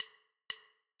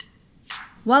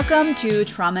Welcome to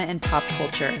Trauma and Pop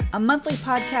Culture, a monthly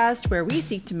podcast where we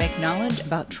seek to make knowledge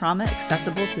about trauma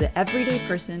accessible to the everyday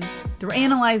person through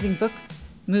analyzing books,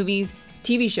 movies,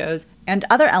 TV shows, and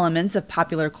other elements of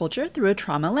popular culture through a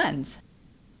trauma lens.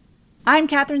 I'm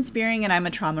Catherine Spearing, and I'm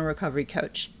a trauma recovery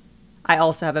coach. I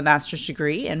also have a master's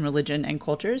degree in religion and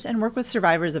cultures and work with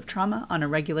survivors of trauma on a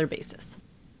regular basis.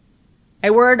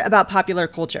 A word about popular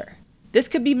culture. This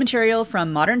could be material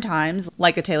from modern times,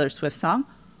 like a Taylor Swift song,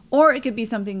 or it could be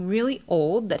something really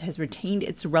old that has retained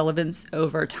its relevance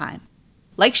over time,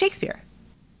 like Shakespeare.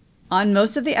 On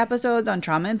most of the episodes on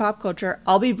trauma and pop culture,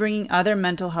 I'll be bringing other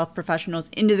mental health professionals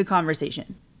into the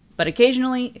conversation, but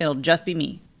occasionally it'll just be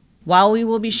me. While we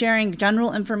will be sharing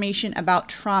general information about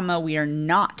trauma, we are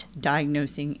not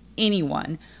diagnosing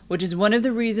anyone, which is one of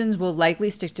the reasons we'll likely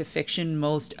stick to fiction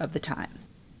most of the time.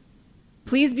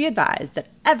 Please be advised that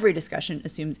every discussion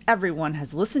assumes everyone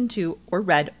has listened to or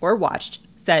read or watched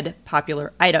said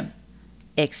popular item.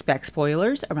 Expect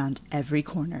spoilers around every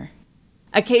corner.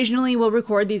 Occasionally, we'll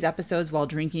record these episodes while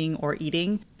drinking or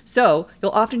eating, so you'll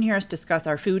often hear us discuss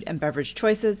our food and beverage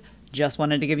choices. Just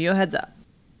wanted to give you a heads up.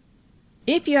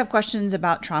 If you have questions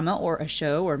about trauma or a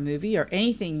show or movie or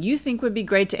anything you think would be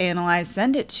great to analyze,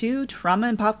 send it to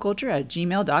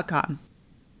traumaandpopculture@gmail.com.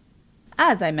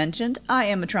 As I mentioned, I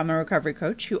am a trauma recovery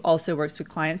coach who also works with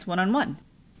clients one-on-one.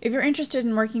 If you're interested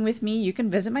in working with me, you can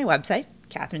visit my website,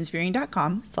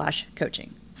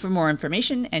 catherinespearing.com/coaching, for more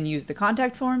information and use the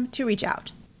contact form to reach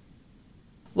out.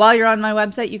 While you're on my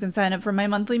website, you can sign up for my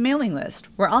monthly mailing list,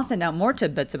 where I'll send out more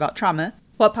tidbits about trauma,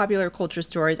 what popular culture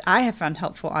stories I have found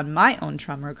helpful on my own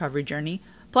trauma recovery journey,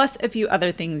 plus a few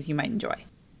other things you might enjoy.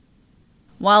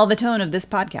 While the tone of this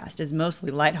podcast is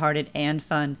mostly lighthearted and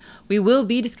fun, we will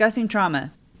be discussing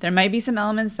trauma. There might be some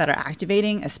elements that are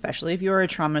activating, especially if you're a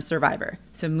trauma survivor.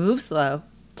 So move slow,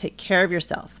 take care of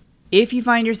yourself. If you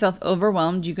find yourself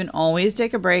overwhelmed, you can always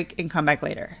take a break and come back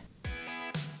later.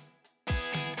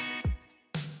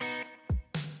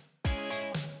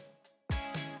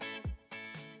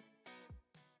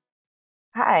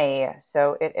 Hi,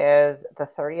 so it is the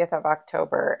 30th of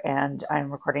October, and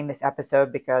I'm recording this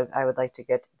episode because I would like to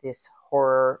get this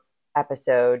horror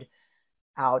episode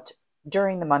out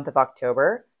during the month of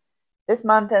October. This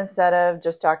month, instead of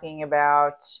just talking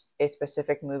about a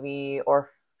specific movie or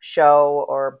show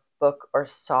or book or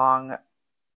song,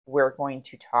 we're going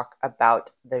to talk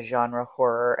about the genre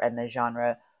horror and the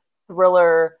genre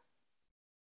thriller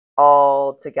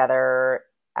all together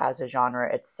as a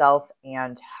genre itself,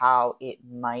 and how it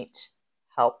might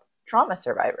help trauma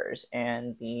survivors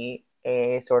and be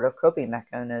a sort of coping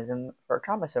mechanism for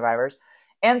trauma survivors,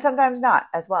 and sometimes not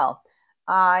as well.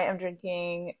 I am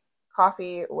drinking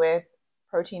coffee with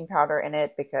protein powder in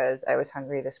it because I was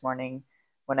hungry this morning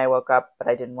when I woke up, but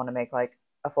I didn't want to make like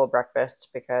a full breakfast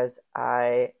because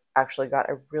I actually got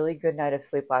a really good night of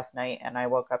sleep last night, and I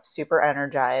woke up super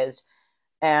energized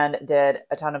and did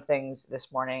a ton of things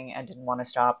this morning and didn't want to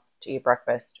stop to eat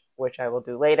breakfast, which I will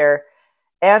do later.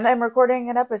 And I'm recording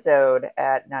an episode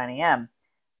at 9 a.m.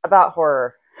 about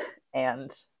horror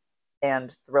and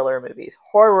thriller movies.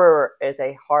 Horror is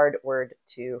a hard word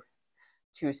to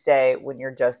say when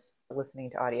you're just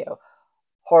listening to audio.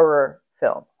 Horror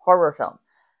film.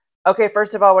 Okay,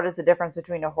 first of all, what is the difference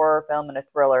between a horror film and a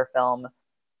thriller film,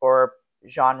 or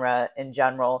genre in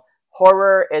general?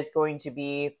 Horror is going to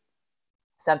be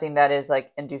something that is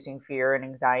like inducing fear and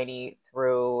anxiety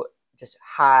through just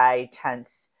high,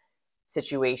 tense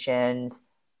situations.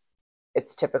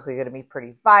 It's typically going to be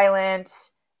pretty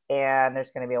violent, and there's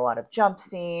going to be a lot of jump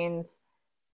scenes.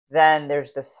 Then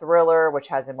there's the thriller, which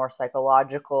has a more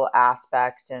psychological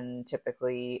aspect and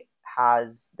typically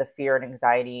has the fear and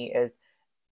anxiety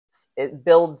it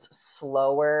builds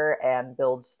slower and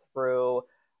builds through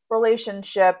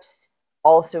relationships,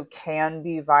 also can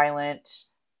be violent,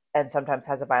 and sometimes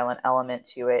has a violent element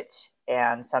to it,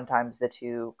 and sometimes the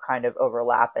two kind of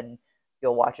overlap, and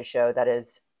you'll watch a show that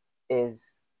is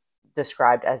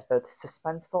described as both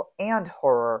suspenseful and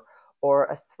horror, or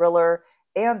a thriller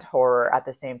and horror at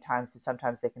the same time, so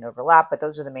sometimes they can overlap, but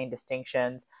those are the main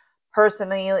distinctions.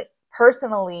 Personally,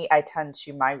 I tend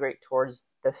to migrate towards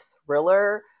the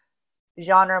thriller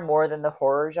genre more than the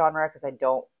horror genre because I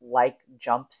don't like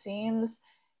jump scenes.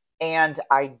 And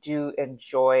I do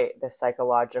enjoy the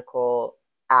psychological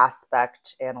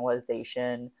aspect,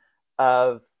 analyzation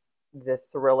of the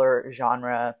thriller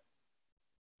genre.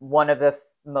 One of the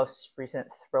most recent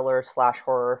thriller /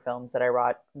 horror films that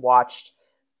I watched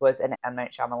was an M.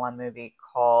 Night Shyamalan movie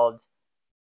called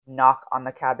Knock on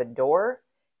the Cabin Door.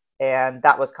 And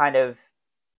that was kind of,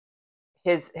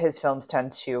 his films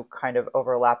tend to kind of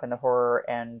overlap in the horror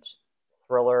and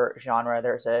thriller genre.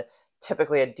 There's a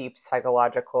typically a deep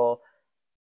psychological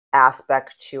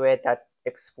aspect to it that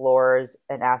explores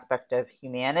an aspect of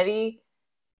humanity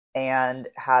and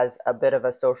has a bit of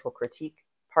a social critique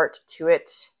part to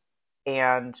it,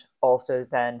 and also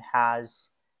then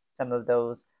has some of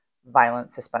those violent,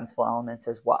 suspenseful elements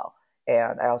as well.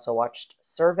 And I also watched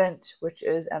Servant, which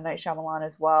is M. Night Shyamalan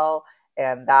as well,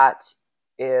 and that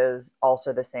is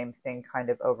also the same thing, kind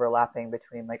of overlapping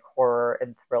between like horror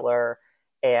and thriller,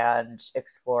 and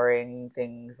exploring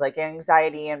things like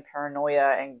anxiety and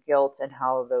paranoia and guilt and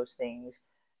how those things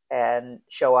and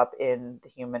show up in the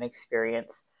human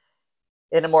experience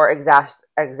in a more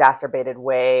exacerbated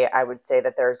way. I would say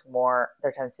that there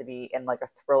tends to be, in like a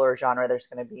thriller genre, there's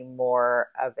going to be more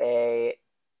of a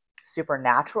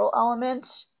supernatural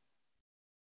element.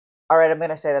 All right, I'm going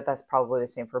to say that that's probably the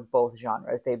same for both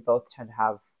genres. They both tend to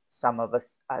have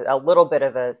a little bit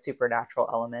of a supernatural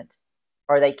element,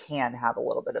 or they can have a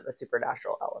little bit of a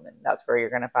supernatural element. That's where you're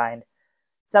going to find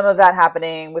some of that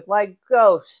happening with like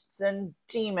ghosts and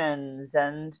demons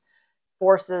and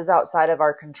forces outside of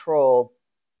our control.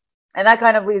 And that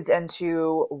kind of leads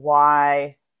into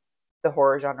why the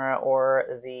horror genre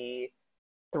or the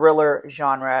thriller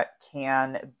genre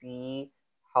can be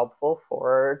helpful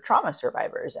for trauma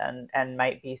survivors and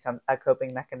might be a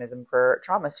coping mechanism for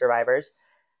trauma survivors.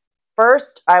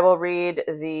 First, I will read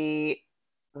the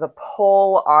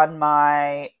poll on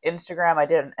my Instagram. I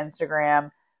did an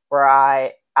Instagram where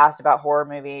I asked about horror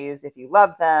movies, if you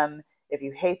love them, if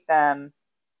you hate them,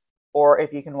 or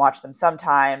if you can watch them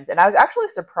sometimes. And I was actually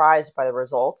surprised by the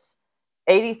results.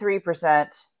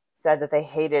 83% said that they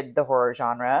hated the horror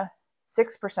genre,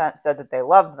 6% said that they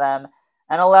loved them,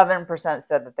 and 11%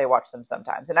 said that they watched them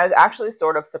sometimes. And I was actually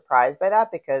sort of surprised by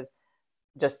that because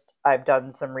I've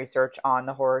done some research on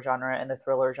the horror genre and the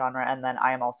thriller genre, and then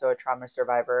I am also a trauma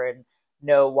survivor and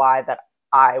know why that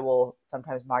I will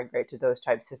sometimes migrate to those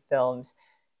types of films.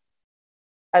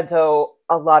 And so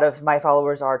a lot of my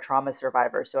followers are trauma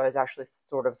survivors, so I was actually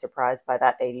sort of surprised by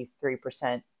that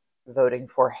 83% voting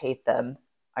for hate them.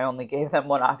 I only gave them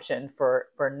one option for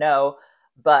no,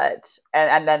 but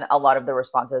and then a lot of the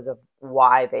responses of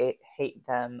why they hate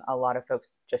them, a lot of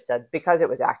folks just said because it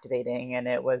was activating and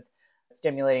it was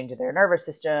stimulating to their nervous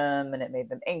system and it made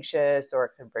them anxious or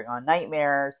it could bring on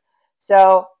nightmares.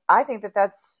 So I think that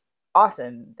that's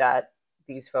awesome that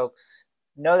these folks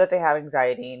know that they have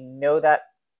anxiety, know that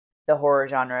the horror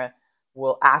genre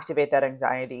will activate that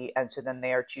anxiety, and so then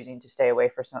they are choosing to stay away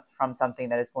from something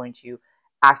that is going to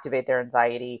activate their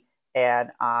anxiety. And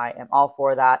I am all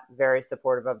for that, very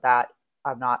supportive of that.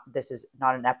 This is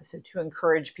not an episode to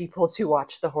encourage people to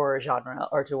watch the horror genre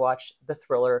or to watch the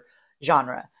thriller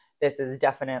genre. This is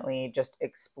definitely just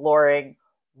exploring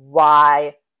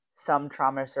why some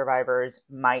trauma survivors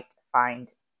might find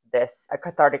this a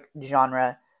cathartic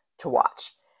genre to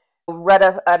watch. Read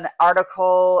an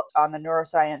article on the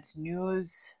Neuroscience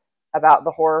News about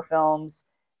the horror films,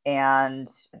 and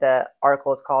the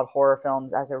article is called Horror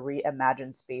Films as a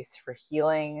Reimagined Space for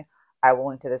Healing. I will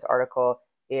link to this article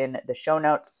in the show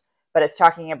notes, but it's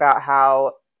talking about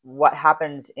how what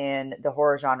happens in the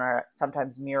horror genre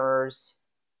sometimes mirrors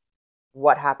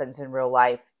what happens in real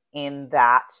life, in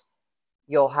that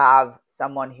you'll have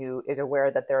someone who is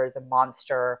aware that there is a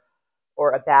monster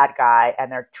or a bad guy,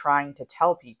 and they're trying to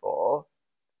tell people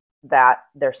that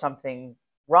there's something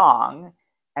wrong,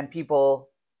 and people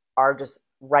are just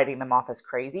writing them off as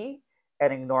crazy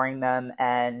and ignoring them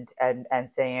and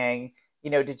saying,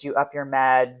 did you up your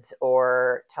meds,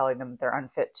 or telling them they're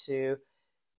unfit to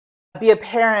be a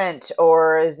parent,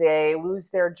 or they lose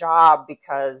their job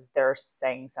because they're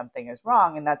saying something is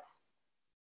wrong. And that's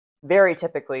very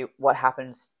typically what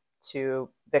happens to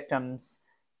victims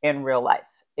in real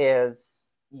life. Is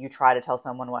you try to tell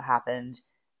someone what happened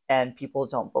and people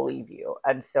don't believe you.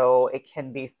 And so it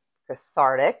can be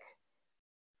cathartic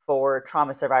for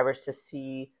trauma survivors to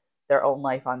see their own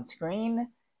life on screen,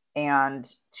 and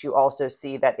to also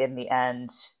see that in the end,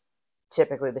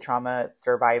 typically the trauma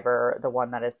survivor, the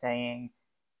one that is saying,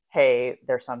 hey,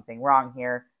 there's something wrong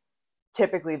here,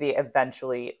 typically they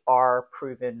eventually are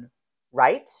proven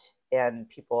right, and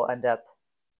people end up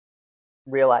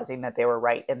realizing that they were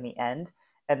right in the end.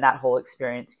 And that whole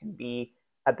experience can be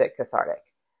a bit cathartic.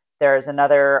 There's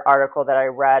another article that I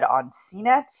read on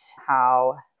CNET,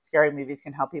 how scary movies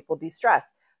can help people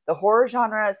de-stress. The horror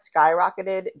genre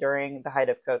skyrocketed during the height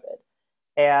of COVID.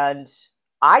 And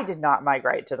I did not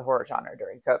migrate to the horror genre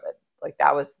during COVID. Like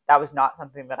that was not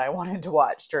something that I wanted to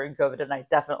watch during COVID. And I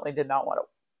definitely did not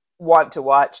want to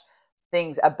watch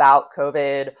things about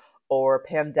COVID or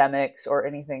pandemics or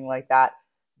anything like that.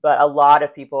 But a lot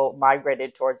of people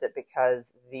migrated towards it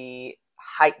because the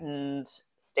heightened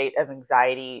state of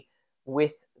anxiety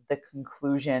with the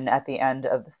conclusion at the end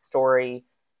of the story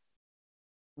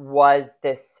was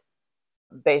this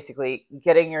basically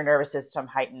getting your nervous system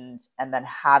heightened and then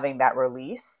having that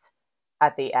release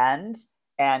at the end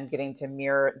and getting to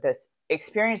mirror this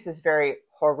experience, this very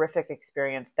horrific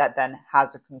experience that then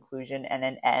has a conclusion and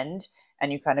an end.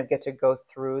 And you kind of get to go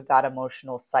through that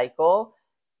emotional cycle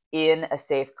in a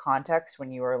safe context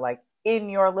when you are like in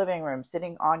your living room,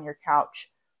 sitting on your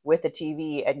couch with a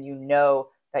TV, and you know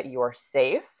that you are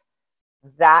safe.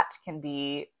 That can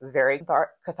be very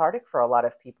cathartic for a lot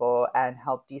of people and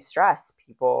help de-stress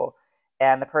people.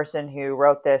 And the person who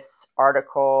wrote this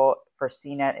article for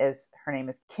CNET her name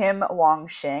is Kim Wong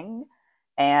Shing.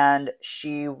 And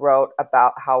she wrote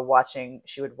about how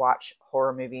she would watch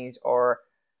horror movies or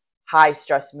high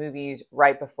stress movies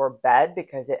right before bed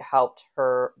because it helped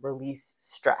her release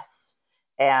stress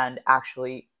and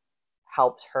actually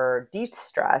helped her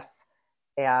de-stress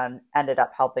and ended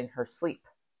up helping her sleep.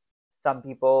 Some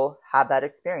people have that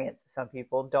experience. Some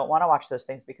people don't want to watch those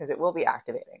things because it will be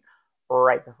activating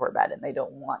right before bed and they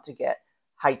don't want to get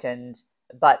heightened.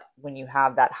 But when you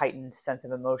have that heightened sense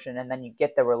of emotion and then you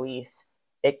get the release,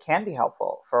 it can be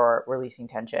helpful for releasing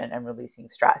tension and releasing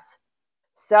stress.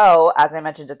 So, as I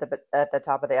mentioned at the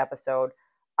top of the episode,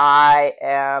 I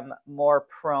am more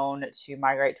prone to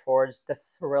migrate towards the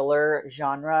thriller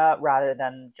genre rather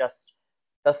than just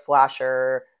the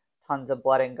slasher, tons of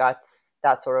blood and guts,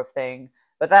 that sort of thing.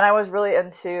 But then I was really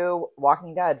into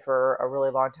Walking Dead for a really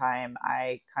long time.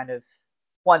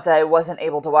 Once I wasn't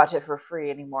able to watch it for free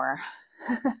anymore,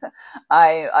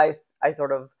 I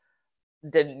sort of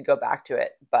didn't go back to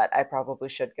it, but I probably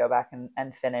should go back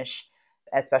and finish,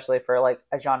 especially for like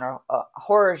a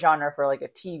horror genre for like a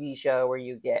TV show where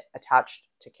you get attached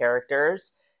to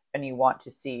characters and you want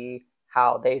to see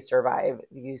how they survive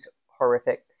these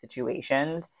horrific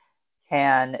situations.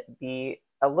 Can be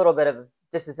a little bit of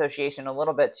disassociation, a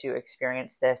little bit to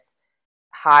experience this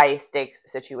high stakes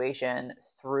situation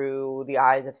through the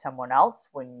eyes of someone else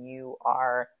when you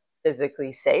are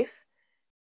physically safe,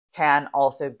 can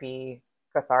also be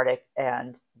cathartic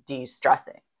and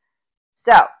de-stressing.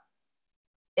 So,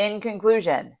 in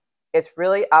conclusion, it's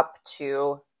really up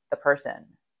to the person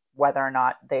whether or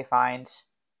not they find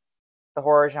the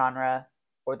horror genre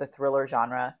or the thriller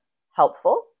genre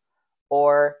helpful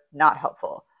or not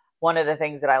helpful. One of the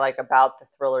things that I like about the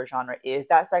thriller genre is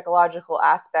that psychological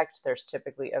aspect. There's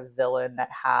typically a villain that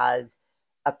has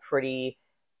a pretty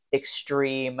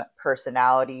extreme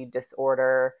personality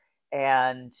disorder,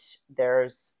 and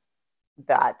there's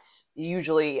that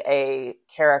usually a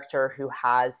character who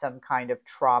has some kind of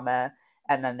trauma,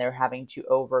 and then they're having to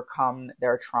overcome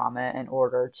their trauma in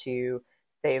order to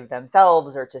save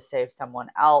themselves or to save someone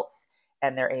else.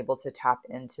 And they're able to tap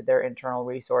into their internal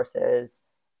resources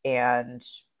and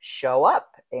show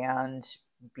up and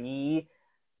be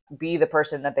the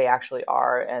person that they actually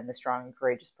are and the strong and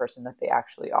courageous person that they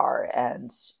actually are.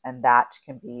 And that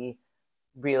can be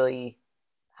really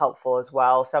helpful as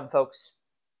well. Some folks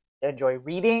enjoy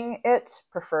reading it,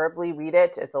 preferably read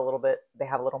it. They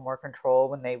have a little more control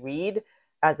when they read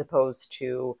as opposed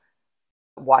to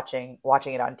watching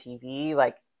it on TV.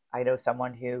 Like, I know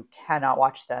someone who cannot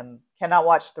watch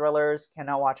thrillers,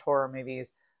 cannot watch horror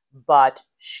movies, but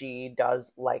she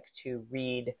does like to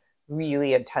read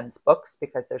really intense books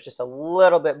because there's just a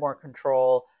little bit more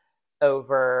control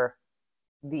over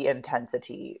the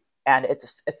intensity, and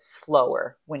it's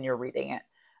slower when you're reading it.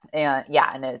 And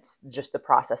it's just the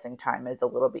processing time is a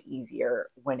little bit easier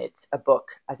when it's a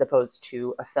book as opposed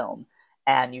to a film.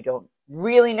 And you don't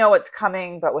really know what's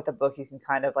coming, but with a book you can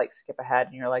kind of like skip ahead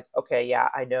and you're like, okay, yeah,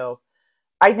 I know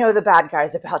the bad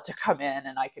guy's about to come in,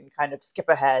 and I can kind of skip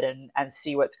ahead and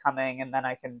see what's coming, and then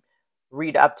I can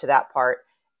read up to that part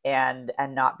and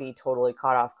not be totally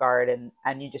caught off guard,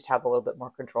 and you just have a little bit more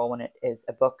control when it is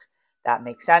a book. That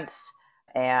makes sense.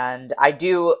 And I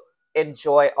do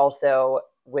enjoy also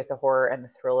with the horror and the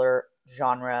thriller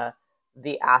genre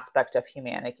the aspect of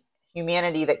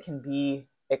humanity that can be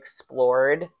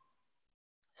explored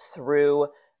through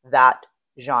that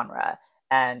genre.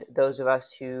 And those of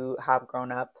us who have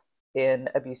grown up in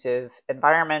abusive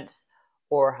environments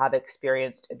or have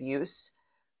experienced abuse,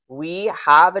 we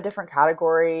have a different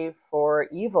category for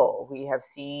evil. We have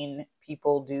seen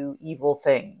people do evil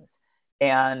things,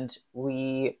 and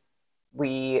we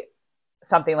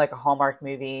something like a Hallmark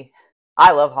movie.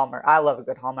 I love Hallmark. I love a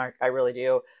good Hallmark. I really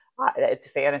do. It's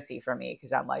fantasy for me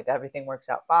because I'm like, everything works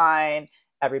out fine.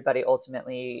 Everybody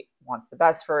ultimately wants the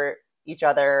best for each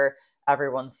other.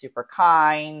 Everyone's super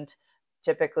kind.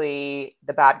 Typically,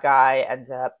 the bad guy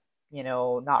ends up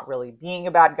not really being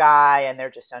a bad guy and they're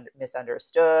just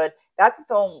misunderstood. That's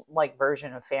its own like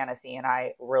version of fantasy, and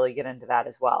I really get into that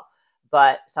as well.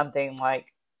 But something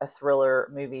like a thriller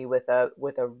movie with a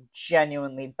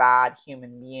genuinely bad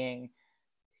human being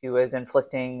who is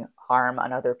inflicting harm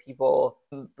on other people,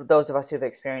 those of us who've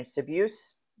experienced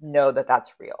abuse know that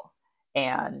that's real,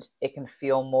 and it can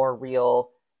feel more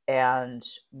real and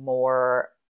more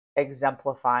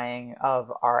exemplifying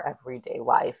of our everyday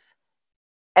life.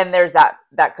 And there's that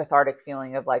cathartic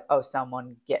feeling of like, oh,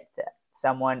 someone gets it.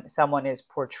 Someone is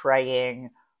portraying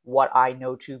what I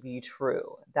know to be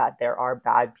true, that there are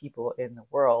bad people in the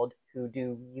world who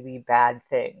do really bad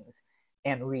things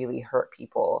and really hurt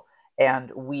people.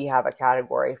 And we have a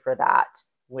category for that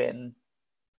when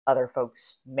other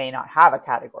folks may not have a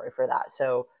category for that.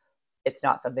 So it's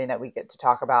not something that we get to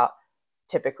talk about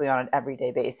typically on an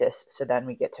everyday basis. So then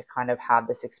we get to kind of have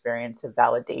this experience of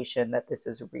validation that this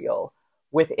is real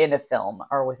within a film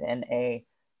or within a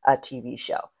TV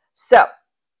show. So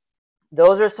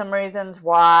those are some reasons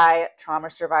why trauma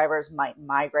survivors might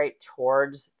migrate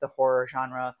towards the horror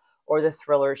genre or the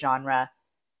thriller genre.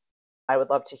 I would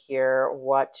love to hear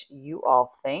what you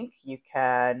all think. You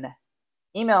can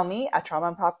email me at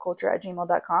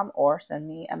traumaandpopculture@gmail.com or send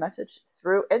me a message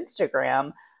through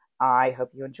Instagram. I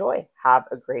hope you enjoy. Have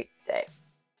a great day.